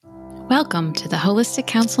Welcome to the Holistic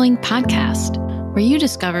Counseling Podcast, where you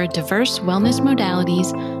discover diverse wellness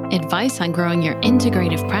modalities, advice on growing your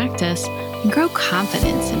integrative practice, and grow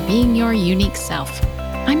confidence in being your unique self.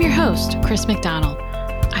 I'm your host, Chris McDonald.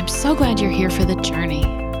 I'm so glad you're here for the journey.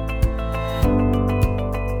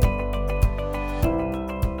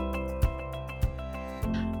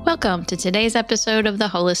 Welcome to today's episode of the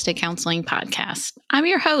Holistic Counseling Podcast. I'm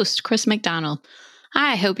your host, Chris McDonald.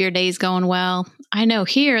 I hope your day's going well. I know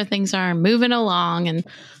here things are moving along, and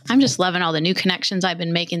I'm just loving all the new connections I've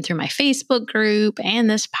been making through my Facebook group and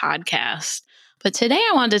this podcast. But today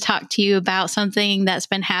I wanted to talk to you about something that's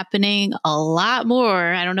been happening a lot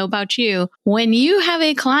more. I don't know about you. When you have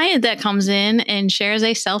a client that comes in and shares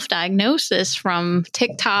a self-diagnosis from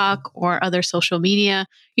TikTok or other social media,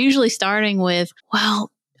 usually starting with,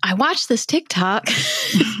 well, I watched this TikTok,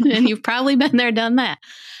 and you've probably been there, done that.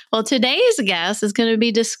 Well, today's guest is going to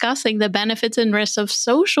be discussing the benefits and risks of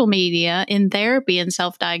social media in therapy and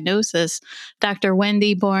self-diagnosis, Dr.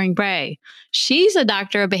 Wendy Boring-Bray. She's a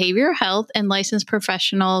doctor of behavioral health and licensed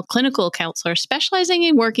professional clinical counselor specializing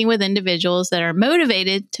in working with individuals that are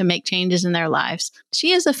motivated to make changes in their lives.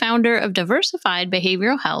 She is the founder of Diversified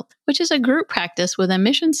Behavioral Health, which is a group practice with a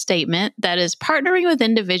mission statement that is partnering with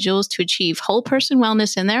individuals to achieve whole person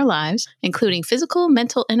wellness in their lives, including physical,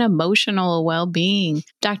 mental, and emotional well-being.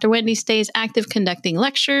 Dr. Wendy stays active conducting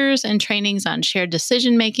lectures and trainings on shared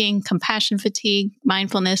decision-making, compassion fatigue,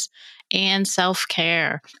 mindfulness, and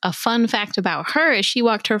self-care. A fun fact about her is she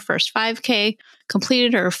walked her first 5K,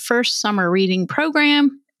 completed her first summer reading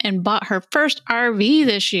program, and bought her first RV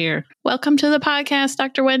this year. Welcome to the podcast,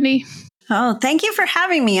 Dr. Wendy. Oh, thank you for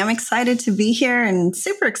having me. I'm excited to be here and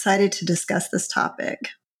super excited to discuss this topic.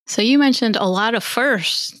 So you mentioned a lot of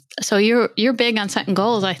firsts. So you're big on setting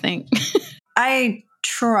goals, I think. I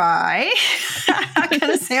try. I'm not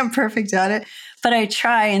going to say I'm perfect at it, but I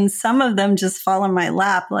try. And some of them just fall in my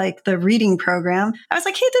lap, like the reading program. I was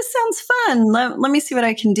like, hey, this sounds fun. Let me see what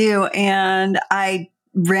I can do. And I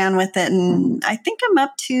ran with it. And I think I'm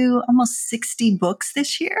up to almost 60 books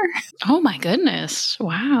this year. Oh my goodness.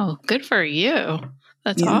 Wow. Good for you.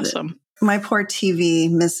 That's awesome. My poor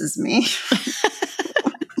TV misses me.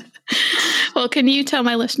 Well, can you tell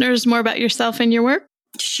my listeners more about yourself and your work?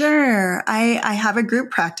 Sure. I have a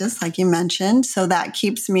group practice, like you mentioned, so that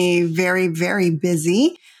keeps me very, very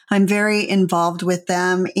busy. I'm very involved with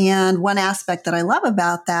them. And one aspect that I love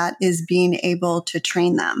about that is being able to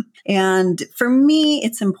train them. And for me,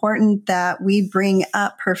 it's important that we bring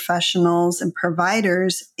up professionals and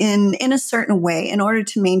providers in a certain way in order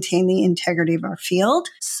to maintain the integrity of our field.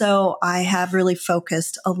 So I have really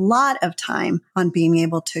focused a lot of time on being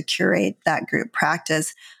able to curate that group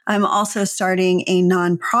practice. I'm also starting a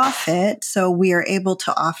nonprofit, so we are able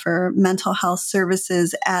to offer mental health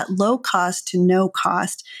services at low cost to no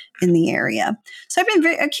cost in the area. So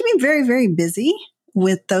I'm keeping very, very busy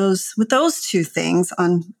with those two things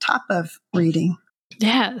on top of reading.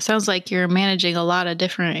 Yeah, it sounds like you're managing a lot of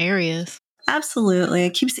different areas. Absolutely.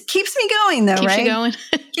 It keeps me going though, right?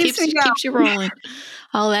 Keeps you going. Keeps you rolling.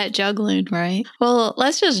 All that juggling, right? Well,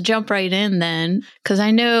 let's just jump right in then, because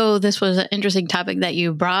I know this was an interesting topic that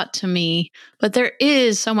you brought to me, but there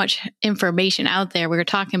is so much information out there. We were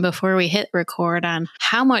talking before we hit record on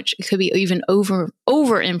how much it could be even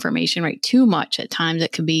over information, right? Too much at times.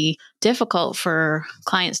 It could be difficult for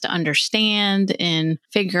clients to understand and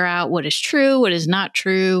figure out what is true, what is not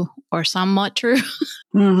true, or somewhat true.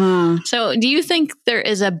 Mm-hmm. So do you think there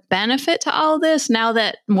is a benefit to all this now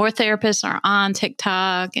that more therapists are on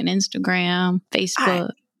TikTok and Instagram,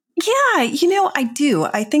 Facebook? I do.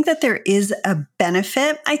 I think that there is a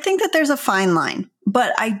benefit. I think that there's a fine line,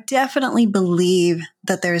 but I definitely believe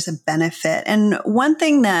that there's a benefit. And one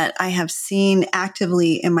thing that I have seen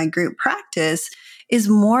actively in my group practice is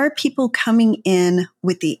more people coming in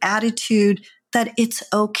with the attitude that it's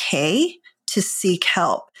okay to seek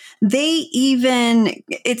help. This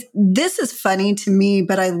is funny to me,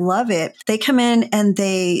 but I love it. They come in and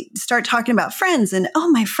they start talking about friends and, oh,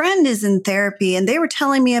 my friend is in therapy and they were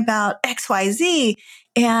telling me about XYZ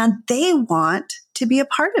and they want to be a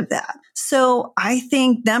part of that. So I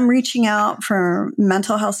think them reaching out for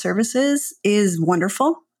mental health services is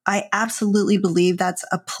wonderful. I absolutely believe that's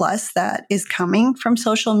a plus that is coming from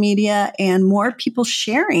social media and more people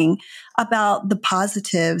sharing about the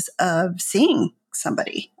positives of seeing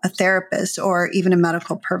somebody, a therapist, or even a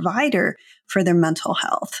medical provider for their mental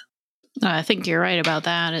health. I think you're right about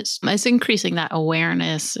that. It's increasing that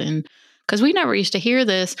awareness and because we never used to hear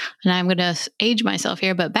this. And I'm going to age myself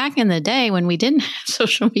here, but back in the day when we didn't have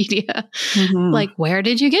social media, like, where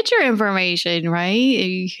did you get your information, right?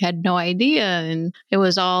 You had no idea. And it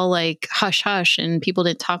was all like hush hush and people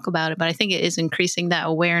didn't talk about it. But I think it is increasing that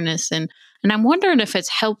awareness. And I'm wondering if it's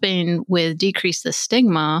helping with decrease the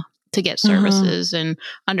stigma to get services and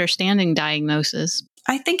understanding diagnosis.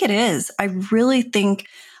 I think it is.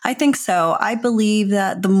 I think so. I believe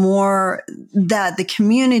that the more that the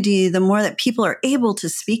community, the more that people are able to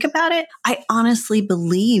speak about it, I honestly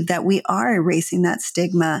believe that we are erasing that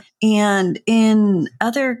stigma. And in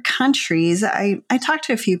other countries, I talked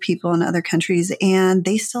to a few people in other countries and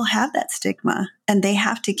they still have that stigma and they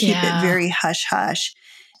have to keep it very hush hush.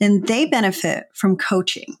 And they benefit from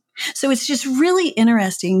coaching. So it's just really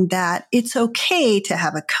interesting that it's okay to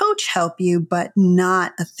have a coach help you, but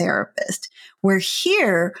not a therapist. Where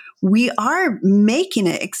here we are making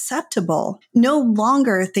it acceptable. No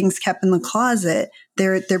longer are things kept in the closet.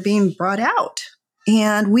 They're being brought out.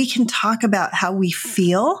 And we can talk about how we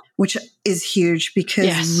feel, which is huge because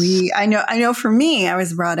I know for me, I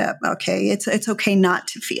was brought up, okay, it's okay not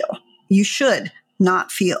to feel. You should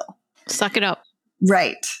not feel. Suck it up.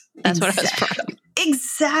 Right. That's what I was brought up.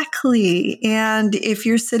 Exactly. And if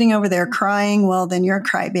you're sitting over there crying, well, then you're a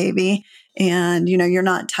crybaby and, you're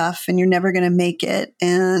not tough and you're never going to make it.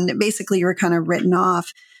 And basically you're kind of written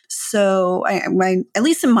off. So at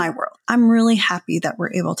least in my world, I'm really happy that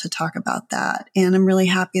we're able to talk about that. And I'm really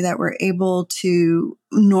happy that we're able to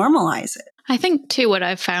normalize it. I think too, what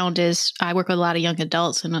I've found is I work with a lot of young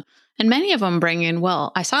adults and many of them bring in,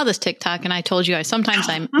 well, I saw this TikTok and I told you sometimes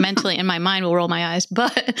I mentally in my mind will roll my eyes,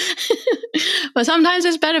 but sometimes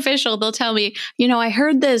it's beneficial. They'll tell me, I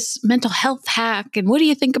heard this mental health hack and what do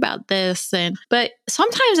you think about this? But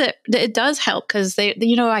sometimes it does help because I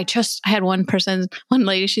had one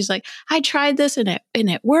lady, she's like, I tried this and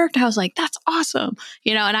it worked. I was like, that's awesome.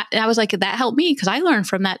 And I was like, that helped me because I learned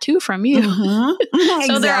from that too, from you. Mm-hmm.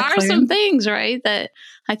 So there are some things, right, that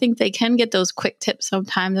I think they can get those quick tips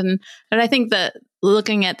sometimes. And I think that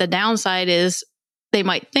looking at the downside is they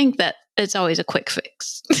might think that it's always a quick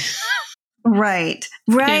fix. Right.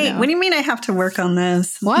 What do you mean I have to work on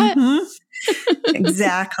this? What? Mm-hmm.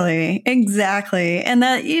 Exactly. And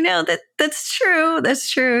that, that's true. That's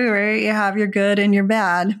true, right? You have your good and your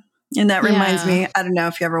bad. And that reminds me, I don't know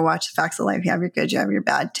if you ever watch The Facts of Life. You have your good, you have your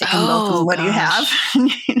bad. Take them both. And what do you have?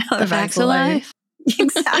 The Facts of Life.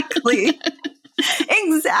 Exactly.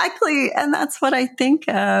 Exactly. And that's what I think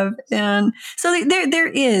of. And so there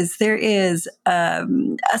is a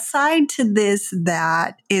side to this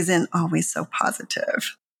that isn't always so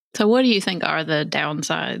positive. So what do you think are the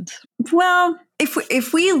downsides? Well,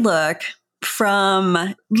 if we look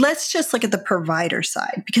let's just look at the provider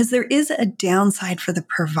side, because there is a downside for the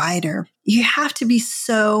provider. You have to be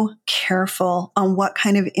so careful on what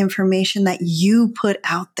kind of information that you put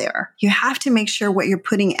out there. You have to make sure what you're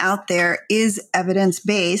putting out there is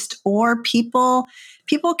evidence-based, or people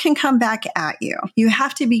can come back at you. You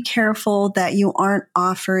have to be careful that you aren't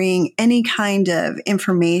offering any kind of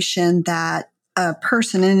information that a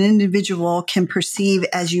person, an individual can perceive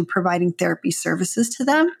as you providing therapy services to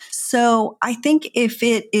them. So I think if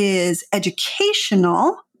it is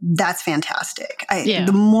educational, that's fantastic.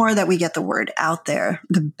 The more that we get the word out there,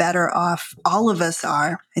 the better off all of us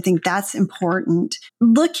are. I think that's important.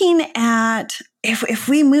 Looking at, if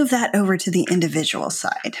we move that over to the individual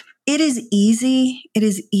side, it is easy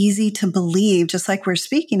to believe, just like we're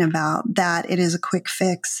speaking about, that it is a quick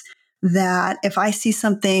fix. That if I see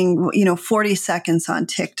something, 40 seconds on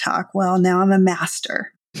TikTok, well, now I'm a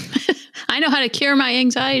master. I know how to cure my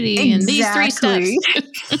anxiety in these 3 steps.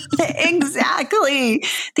 Exactly.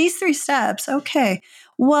 These 3 steps. Okay.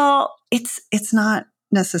 Well, it's not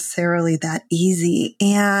necessarily that easy.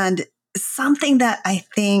 And something that I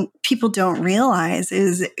think people don't realize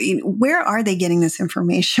is, where are they getting this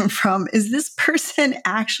information from? Is this person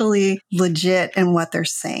actually legit in what they're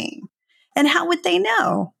saying? And how would they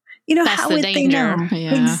know? That's how the would danger. they know?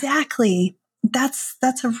 Yeah. Exactly. That's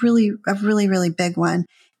a really, really big one.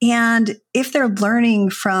 And if they're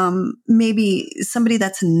learning from maybe somebody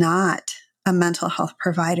that's not a mental health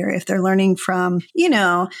provider, if they're learning from,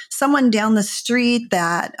 someone down the street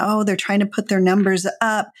that, they're trying to put their numbers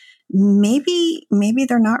up, maybe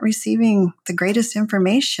they're not receiving the greatest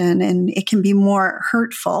information, and it can be more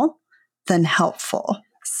hurtful than helpful.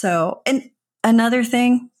 So, and another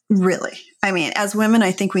thing, really, as women,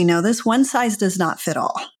 I think we know this, one size does not fit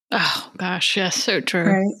all. Oh, gosh. Yes, so true.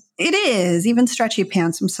 Right? It is. Even stretchy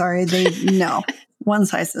pants, I'm sorry, no, one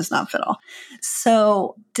size does not fit all.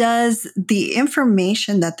 So does the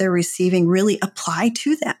information that they're receiving really apply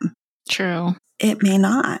to them? True. It may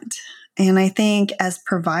not. And I think as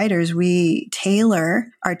providers, we tailor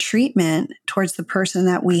our treatment towards the person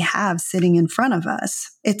that we have sitting in front of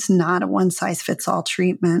us. It's not a one-size-fits-all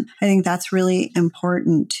treatment. I think that's really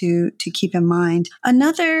important to keep in mind.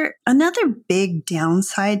 Another big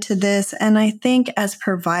downside to this, and I think as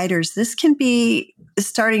providers, this can be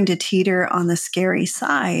starting to teeter on the scary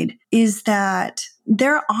side, is that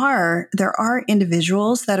there are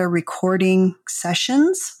individuals that are recording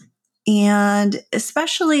sessions. And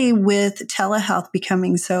especially with telehealth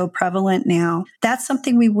becoming so prevalent now, that's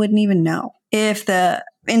something we wouldn't even know. If the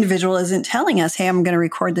individual isn't telling us, hey, I'm going to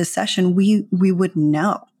record this session, we wouldn't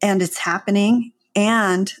know. And it's happening,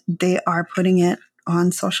 and they are putting it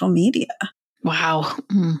on social media. Wow.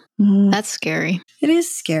 That's scary. It is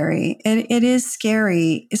scary. It is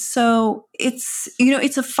scary. So it's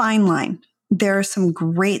a fine line. There are some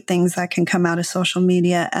great things that can come out of social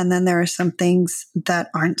media, and then there are some things that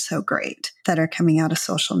aren't so great that are coming out of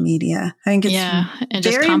social media. I think it's and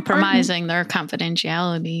just compromising their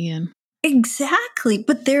confidentiality and exactly,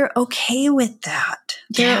 but they're okay with that.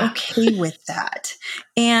 They're okay with that,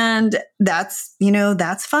 and that's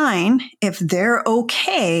fine if they're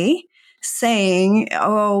okay saying,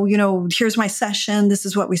 oh, here's my session. This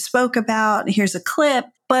is what we spoke about. Here's a clip.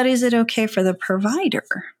 But is it okay for the provider?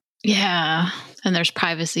 Yeah. And there's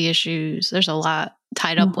privacy issues. There's a lot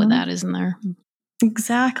tied up with that, isn't there?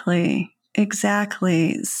 Exactly.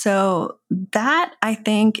 So that, I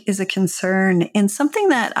think, is a concern and something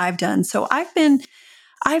that I've done. So I've been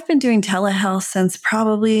doing telehealth since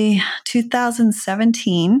probably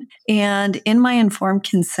 2017. And in my informed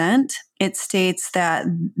consent, it states that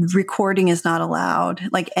recording is not allowed.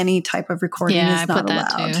 Like any type of recording is not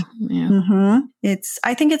allowed. Too. Yeah.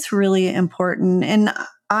 I think it's really important. And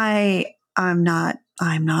I'm not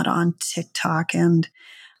on TikTok and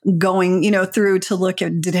going, through to look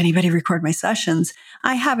at, did anybody record my sessions?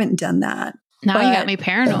 I haven't done that. Now you got me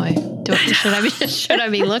paranoid. Should I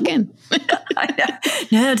be looking?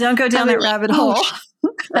 No, don't go down that rabbit hole.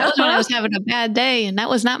 That was when I was having a bad day, and that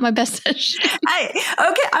was not my best session.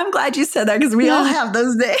 Okay, I'm glad you said that because we all have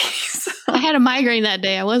those days. I had a migraine that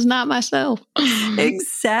day. I was not myself.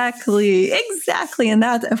 Exactly. And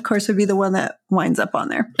that, of course, would be the one that winds up on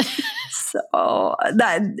there. So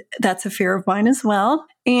that's a fear of mine as well.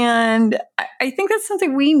 And I think that's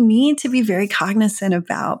something we need to be very cognizant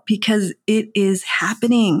about because it is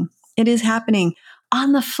happening. It is happening.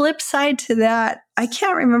 On the flip side to that, I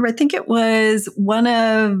can't remember. I think it was one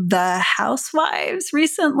of the housewives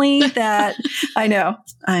recently that I know.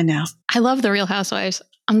 I love the Real Housewives.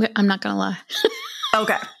 I'm not going to lie.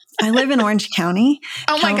 Okay. I live in Orange County.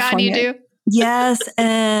 Oh my California. God, you do? Yes.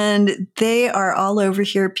 And they are all over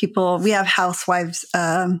here. We have housewives,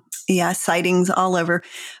 sightings all over.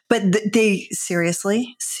 But they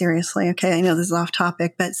seriously, okay, I know this is off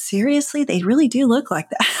topic, but seriously, they really do look like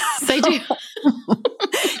that. They do.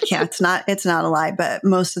 Yeah, it's not a lie, but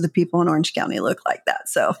most of the people in Orange County look like that.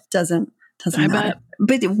 So it doesn't matter.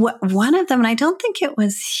 But one of them, and I don't think it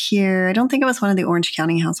was here. I don't think it was one of the Orange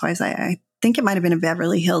County housewives. I think it might have been a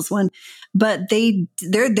Beverly Hills one, but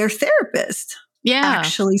their therapist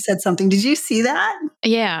actually said something. Did you see that?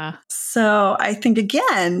 Yeah. So I think,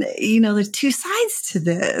 again, there's two sides to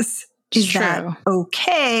this. Is that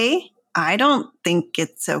okay? I don't think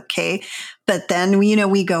it's okay. But then,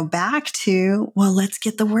 we go back to, well, let's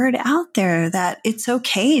get the word out there that it's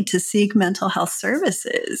okay to seek mental health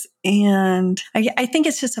services. And I think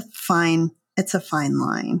it's just a fine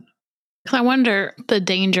line. I wonder the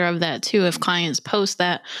danger of that too. If clients post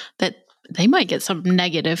that they might get some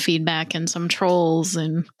negative feedback and some trolls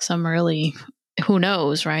and really, who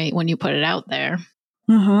knows, right? When you put it out there.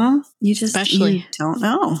 Mm-hmm. You don't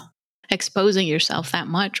know. Exposing yourself that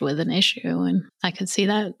much with an issue. And I could see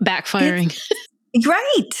that backfiring.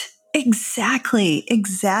 Right. Exactly.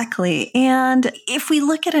 And if we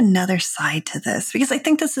look at another side to this, because I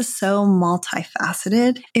think this is so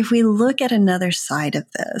multifaceted, if we look at another side of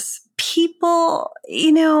this, people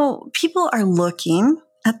are looking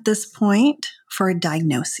at this point for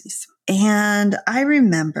diagnoses. And I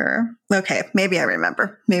remember, maybe I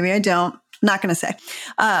remember, maybe I don't, not going to say,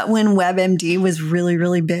 when WebMD was really,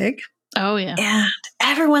 really big. Oh, yeah. And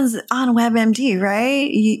everyone's on WebMD, right?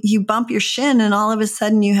 You bump your shin and all of a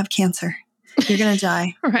sudden you have cancer. You're going to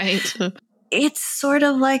die. Right. It's sort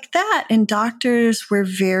of like that. And doctors were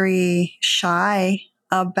very shy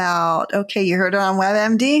about, okay, you heard it on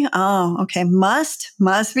WebMD? Oh, okay.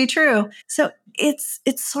 Must be true. So it's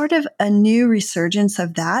sort of a new resurgence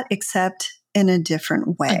of that, except in a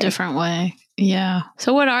different way. Yeah.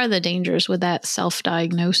 So what are the dangers with that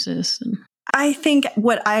self-diagnosis? I think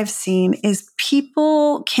what I've seen is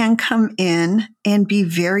people can come in and be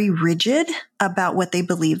very rigid about what they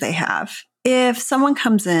believe they have. If someone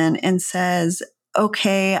comes in and says,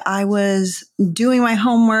 okay, I was doing my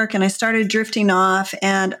homework and I started drifting off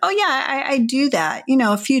and, oh yeah, I do that,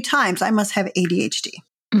 a few times. I must have ADHD.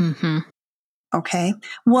 Mm-hmm. Okay.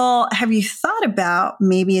 Well, have you thought about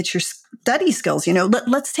maybe it's your study skills?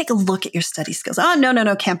 Let's take a look at your study skills. Oh,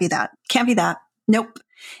 no, can't be that. Can't be that. Nope.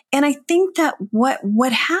 And I think that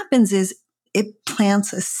what happens is it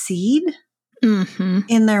plants a seed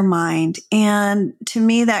in their mind. And to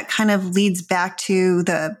me, that kind of leads back to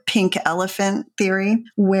the pink elephant theory,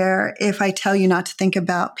 where if I tell you not to think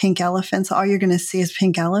about pink elephants, all you're going to see is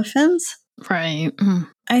pink elephants. Right.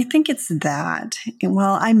 I think it's that.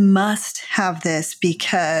 Well, I must have this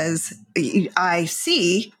because I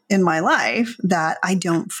see in my life that I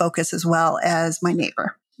don't focus as well as my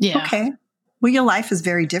neighbor. Yeah. Okay. Well, your life is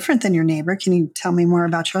very different than your neighbor. Can you tell me more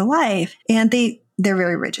about your life? And they're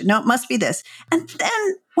very rigid. No, it must be this. And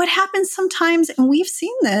then what happens sometimes, and we've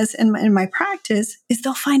seen this in my practice, is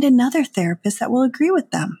they'll find another therapist that will agree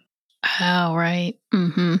with them. Oh, right.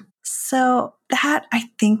 Mm-hmm. So I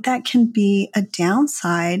think that can be a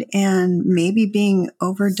downside and maybe being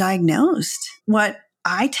overdiagnosed. What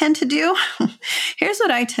I tend to do, here's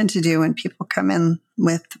what I tend to do when people come in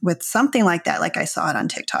with something like that. Like I saw it on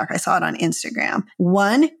TikTok, I saw it on Instagram.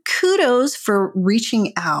 One, kudos for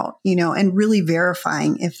reaching out, and really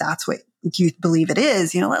verifying if that's what you believe it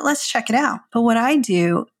is. Let's check it out. But what I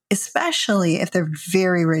do, especially if they're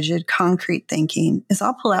very rigid, concrete thinking, is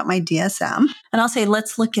I'll pull out my DSM and I'll say,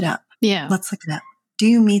 let's look it up. Yeah. Let's look it up. Do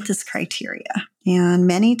you meet this criteria? And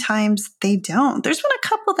many times they don't. There's been a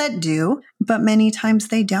couple that do, but many times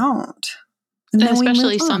they don't. And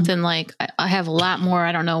especially something like, I have a lot more,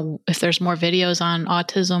 I don't know if there's more videos on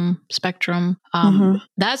autism spectrum.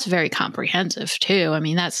 That's very comprehensive too. I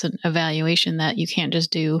mean, that's an evaluation that you can't just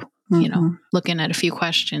do, looking at a few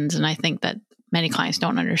questions. And I think that many clients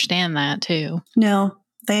don't understand that too. No,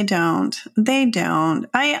 they don't. They don't.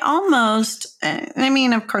 Of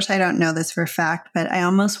course, I don't know this for a fact, but I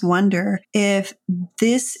almost wonder if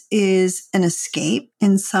this is an escape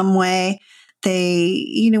in some way.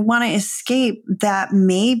 They, want to escape that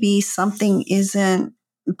maybe something isn't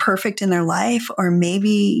perfect in their life, or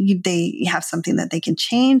maybe they have something that they can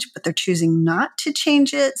change, but they're choosing not to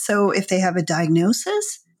change it. So if they have a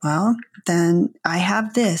diagnosis, well, then I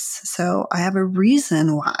have this. So I have a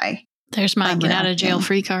reason why. There's my get out of jail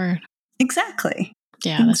free card. Exactly.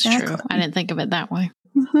 Yeah, that's true. I didn't think of it that way.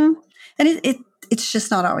 Mm-hmm. And it's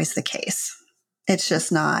just not always the case. It's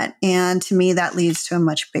just not. And to me, that leads to a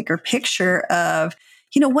much bigger picture of,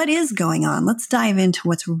 what is going on? Let's dive into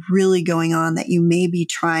what's really going on that you may be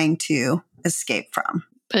trying to escape from.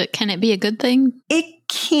 But can it be a good thing? It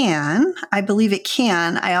can. I believe it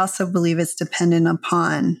can. I also believe it's dependent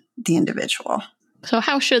upon the individual. So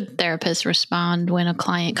how should therapists respond when a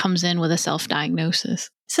client comes in with a self-diagnosis?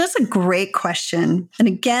 So that's a great question. And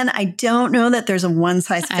again, I don't know that there's a one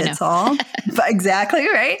size fits all. But exactly,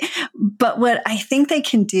 right? But what I think they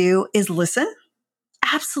can do is listen.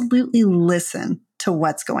 Absolutely listen to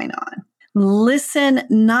what's going on. Listen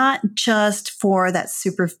not just for that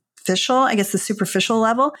the superficial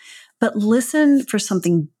level, but listen for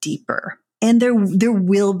something deeper. And there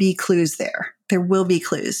will be clues there. There will be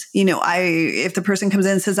clues. If the person comes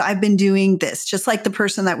in and says, I've been doing this, just like the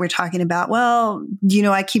person that we're talking about, well,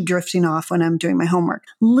 I keep drifting off when I'm doing my homework.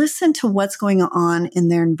 Listen to what's going on in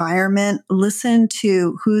their environment. Listen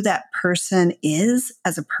to who that person is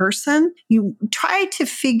as a person. You try to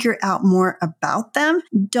figure out more about them.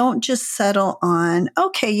 Don't just settle on,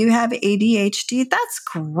 okay, you have ADHD. That's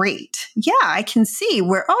great. Yeah, I can see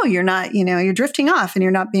where, you're not, you're drifting off and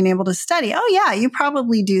you're not being able to study. Oh yeah, you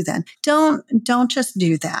probably do then. Don't just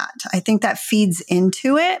do that. I think that feeds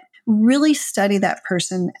into it. Really study that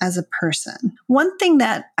person as a person. One thing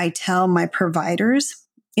that I tell my providers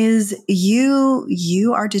is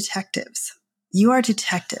you are detectives. You are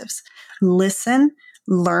detectives. Listen,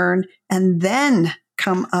 learn, and then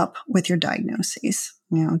come up with your diagnoses.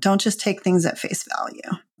 Don't just take things at face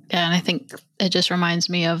value. Yeah, and I think it just reminds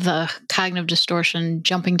me of the cognitive distortion,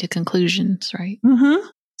 jumping to conclusions, right? Mm-hmm.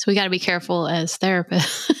 So we got to be careful as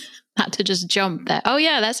therapists not to just jump that, oh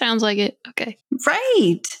yeah, that sounds like it. Okay.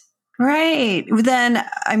 Right. Then,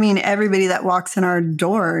 everybody that walks in our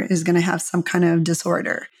door is going to have some kind of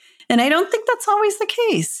disorder. And I don't think that's always the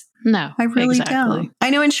case. No, I really don't. I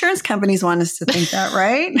know insurance companies want us to think that,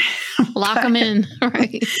 right? Lock them in,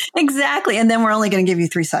 right? Exactly. And then we're only going to give you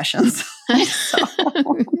 3 sessions.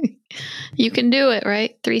 You can do it,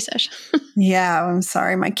 right? 3 sessions. Yeah, I'm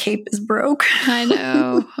sorry. My cape is broke. I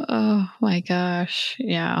know. Oh my gosh.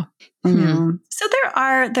 Yeah. Yeah. So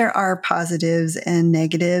there are positives and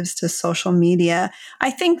negatives to social media. I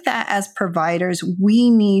think that as providers, we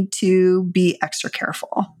need to be extra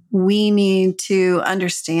careful. We need to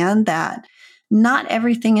understand that not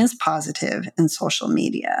everything is positive in social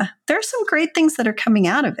media. There are some great things that are coming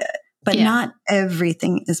out of it, but Yeah. not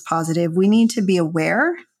everything is positive. We need to be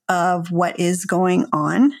aware of what is going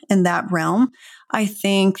on in that realm. I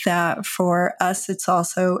think that for us, it's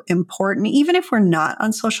also important, even if we're not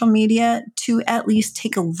on social media, to at least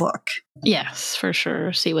take a look. Yes, for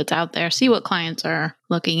sure. See what's out there, see what clients are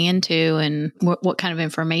looking into and what kind of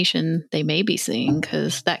information they may be seeing,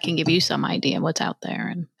 because that can give you some idea of what's out there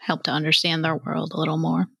and help to understand their world a little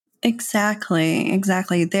more. Exactly.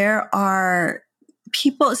 Exactly. There are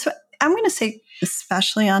people, so I'm going to say,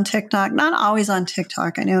 especially on TikTok, not always on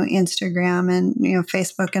TikTok. I know Instagram and,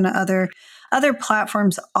 Facebook and other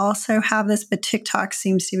platforms also have this, but TikTok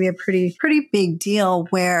seems to be a pretty big deal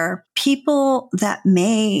where people that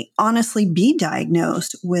may honestly be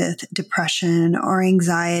diagnosed with depression or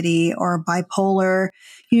anxiety or bipolar,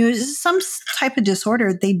 some type of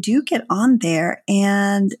disorder, they do get on there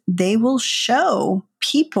and they will show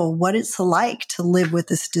people what it's like to live with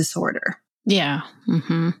this disorder. Yeah.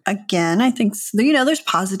 Mm-hmm. Again, I think, there's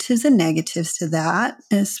positives and negatives to that,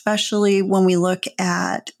 especially when we look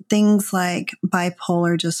at things like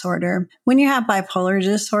bipolar disorder. When you have bipolar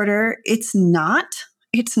disorder, it's not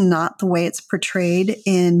the way it's portrayed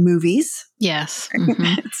in movies. Yes.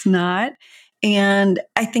 Mm-hmm. It's not. And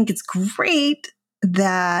I think it's great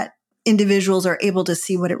that individuals are able to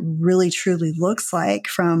see what it really truly looks like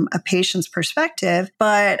from a patient's perspective.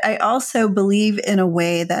 But I also believe in a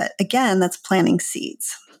way that, again, that's planting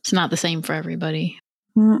seeds. It's not the same for everybody.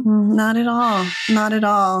 Not at all. Not at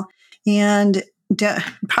all. And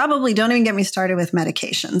probably don't even get me started with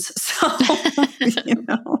medications. So,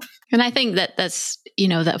 And I think that's,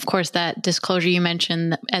 that of course, that disclosure you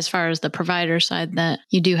mentioned as far as the provider side, that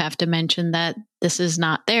you do have to mention that this is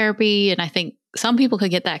not therapy. And I think some people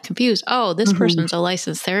could get that confused. Oh, this person's a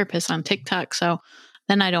licensed therapist on TikTok. So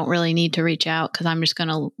then I don't really need to reach out because I'm just going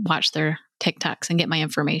to watch their TikToks and get my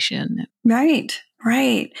information. Right.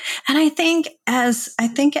 Right. And I think as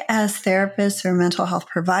therapists or mental health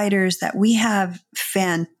providers that we have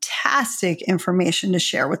fantastic information to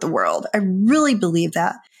share with the world. I really believe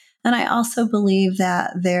that. And I also believe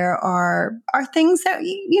that there are things that,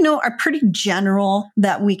 are pretty general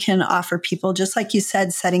that we can offer people, just like you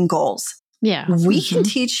said, setting goals. Yeah. We can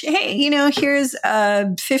teach, hey, here's a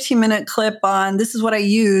 15-minute clip on this is what I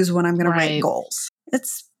use when I'm going to write goals.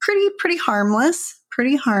 It's pretty harmless. But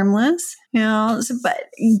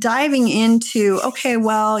diving into, okay,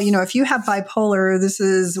 well, if you have bipolar, this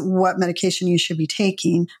is what medication you should be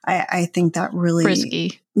taking. I think that really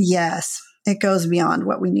risky. Yes. It goes beyond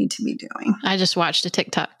what we need to be doing. I just watched a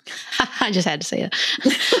TikTok. I just had to say it,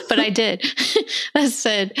 but I did. I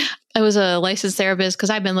said, I was a licensed therapist because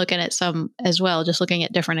I've been looking at some as well, just looking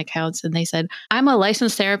at different accounts. And they said, I'm a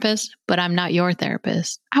licensed therapist, but I'm not your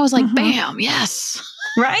therapist. I was like, bam, yes.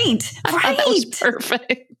 Right. That was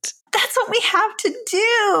perfect. That's what we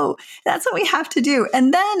have to do.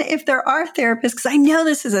 And then if there are therapists, because I know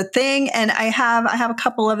this is a thing and I have a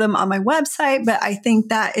couple of them on my website, but I think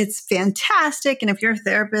that it's fantastic. And if you're a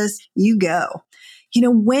therapist, you go.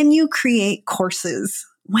 When you create courses,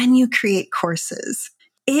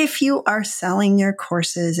 if you are selling your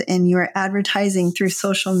courses and you're advertising through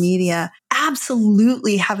social media,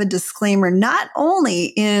 absolutely have a disclaimer, not only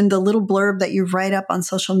in the little blurb that you write up on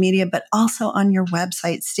social media, but also on your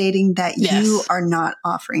website stating that you are not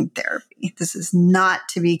offering therapy. This is not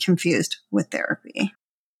to be confused with therapy.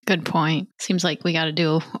 Good point. Seems like we got to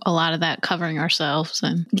do a lot of that covering ourselves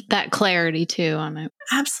and that clarity too on it.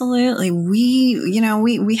 Absolutely.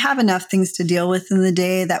 We have enough things to deal with in the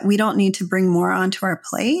day that we don't need to bring more onto our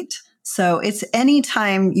plate. So it's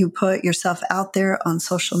anytime you put yourself out there on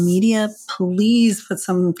social media, please put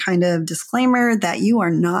some kind of disclaimer that you are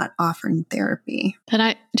not offering therapy. And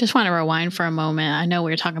I just want to rewind for a moment. I know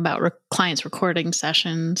we were talking about clients recording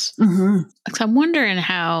sessions. So I'm wondering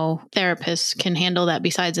how therapists can handle that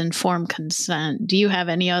besides informed consent. Do you have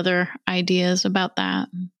any other ideas about that?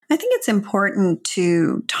 I think it's important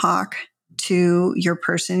to talk to your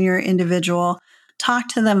person, your individual, talk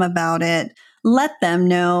to them about it. Let them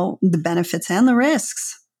know the benefits and the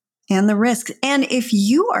risks. And if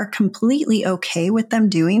you are completely okay with them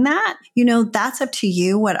doing that, that's up to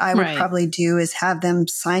you. What I would probably do is have them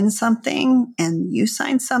sign something and you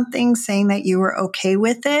sign something saying that you were okay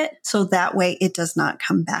with it. So that way it does not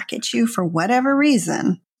come back at you for whatever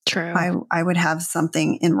reason. True. I would have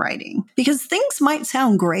something in writing, because things might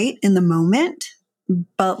sound great in the moment,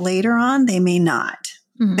 but later on they may not.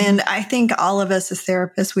 Mm-hmm. And I think all of us as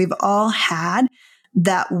therapists, we've all had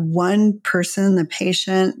that one person, the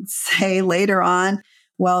patient, say later on,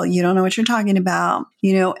 well, you don't know what you're talking about,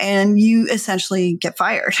 and you essentially get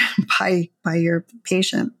fired by your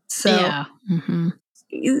patient. So yeah. Mm-hmm.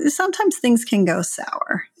 sometimes things can go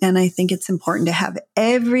sour. And I think it's important to have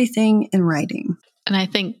everything in writing. And I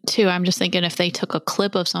think, too, I'm just thinking if they took a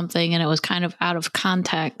clip of something and it was kind of out of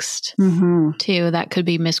context, too, that could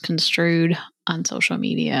be misconstrued on social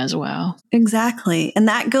media as well. Exactly. And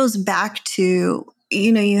that goes back to,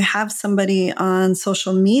 you have somebody on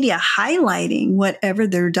social media highlighting whatever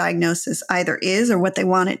their diagnosis either is or what they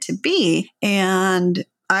want it to be. And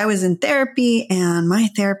I was in therapy and my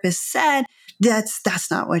therapist said,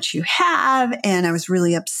 that's not what you have. And I was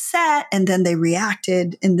really upset. And then they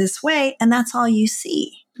reacted in this way. And that's all you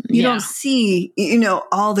see. You don't see,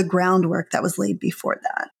 all the groundwork that was laid before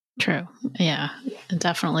that. True. Yeah,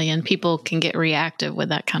 definitely. And people can get reactive with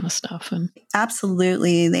that kind of stuff. And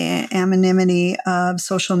absolutely. The anonymity of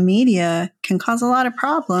social media can cause a lot of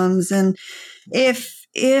problems. And if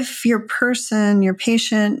your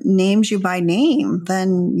patient names you by name,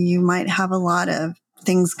 then you might have a lot of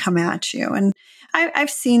things come at you. And I've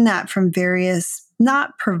seen that from various,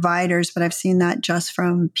 not providers, but I've seen that just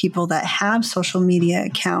from people that have social media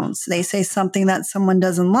accounts. They say something that someone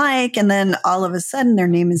doesn't like, and then all of a sudden their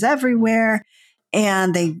name is everywhere,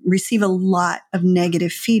 and they receive a lot of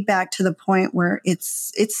negative feedback to the point where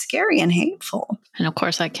it's scary and hateful. And of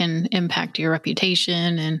course, that can impact your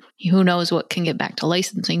reputation, and who knows what can get back to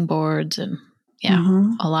licensing boards. And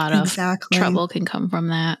a lot of trouble can come from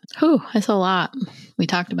that. Whew, that's a lot we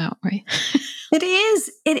talked about, right?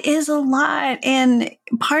 It is a lot. And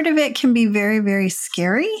part of it can be very, very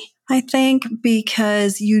scary, I think,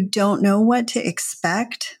 because you don't know what to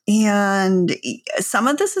expect. And some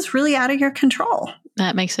of this is really out of your control.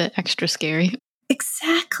 That makes it extra scary.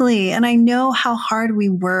 Exactly. And I know how hard we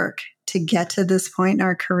work to get to this point in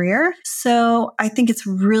our career. So I think it's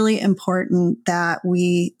really important that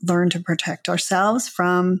we learn to protect ourselves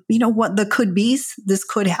from, what the could be's. This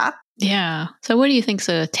could happen. Yeah. So what do you think's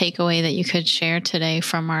a takeaway that you could share today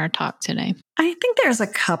from our talk today? I think there's a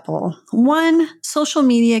couple. One, social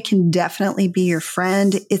media can definitely be your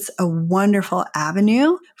friend. It's a wonderful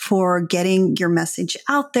avenue for getting your message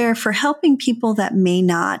out there, for helping people that may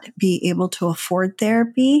not be able to afford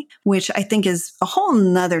therapy, which I think is a whole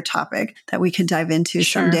nother topic that we could dive into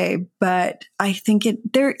someday. But I think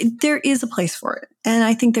there is a place for it. And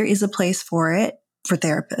I think there is a place for it for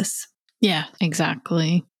therapists. Yeah,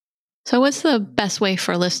 exactly. So what's the best way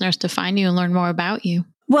for listeners to find you and learn more about you?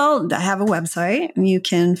 Well, I have a website. You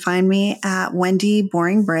can find me at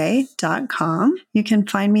wendyboring-bray.com. You can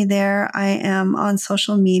find me there. I am on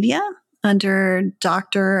social media under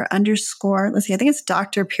Dr.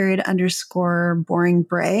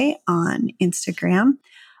 Boring-Bray on Instagram.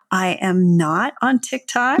 I am not on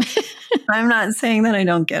TikTok. I'm not saying that I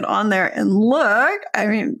don't get on there and look. I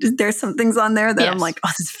mean, there's some things on there that I'm like, oh,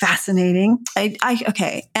 this is fascinating.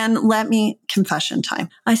 Okay. And confession time.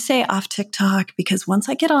 I stay off TikTok because once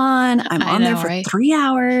I get on, I'm on there for 3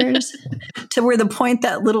 hours to where the point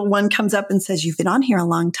that little one comes up and says, you've been on here a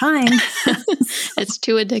long time. It's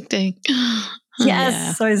too addicting.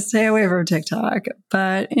 Yes. So I stay away from TikTok,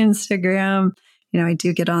 but Instagram, I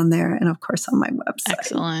do get on there, and of course on my website.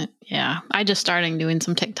 Excellent. Yeah. I just started doing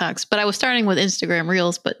some TikToks, but I was starting with Instagram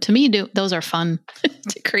Reels, but to me, those are fun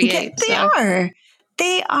to create.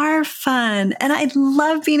 They are fun. And I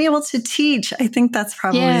love being able to teach. I think that's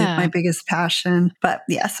probably my biggest passion. But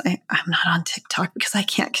yes, I'm not on TikTok because I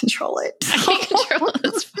can't control it. I can't control it.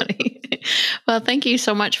 That's funny. Well, thank you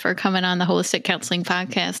so much for coming on the Holistic Counseling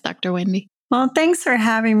Podcast, Dr. Wendy. Well, thanks for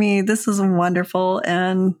having me. This was wonderful.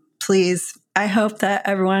 And please, I hope that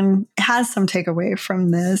everyone has some takeaway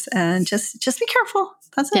from this, and just be careful.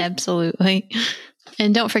 That's it. Absolutely.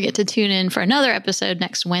 And don't forget to tune in for another episode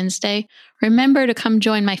next Wednesday. Remember to come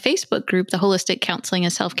join my Facebook group, the Holistic Counseling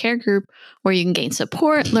and Self-Care Group, where you can gain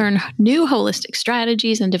support, learn new holistic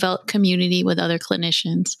strategies, and develop community with other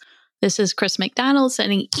clinicians. This is Chris McDonald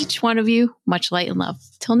sending each one of you much light and love.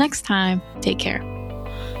 Till next time, take care.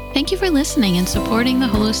 Thank you for listening and supporting the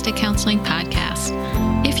Holistic Counseling Podcast.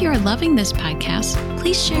 If you are loving this podcast,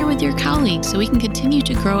 please share with your colleagues so we can continue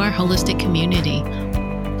to grow our holistic community.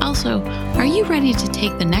 Also, are you ready to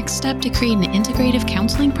take the next step to create an integrative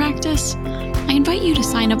counseling practice? I invite you to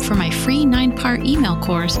sign up for my free 9-part email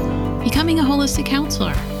course, Becoming a Holistic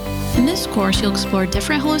Counselor. In this course, you'll explore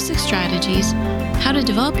different holistic strategies, how to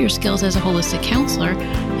develop your skills as a holistic counselor,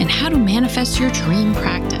 and how to manifest your dream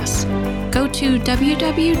practice. Go to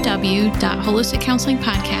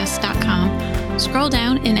www.holisticcounselingpodcast.com, scroll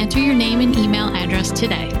down, and enter your name and email address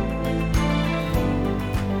today.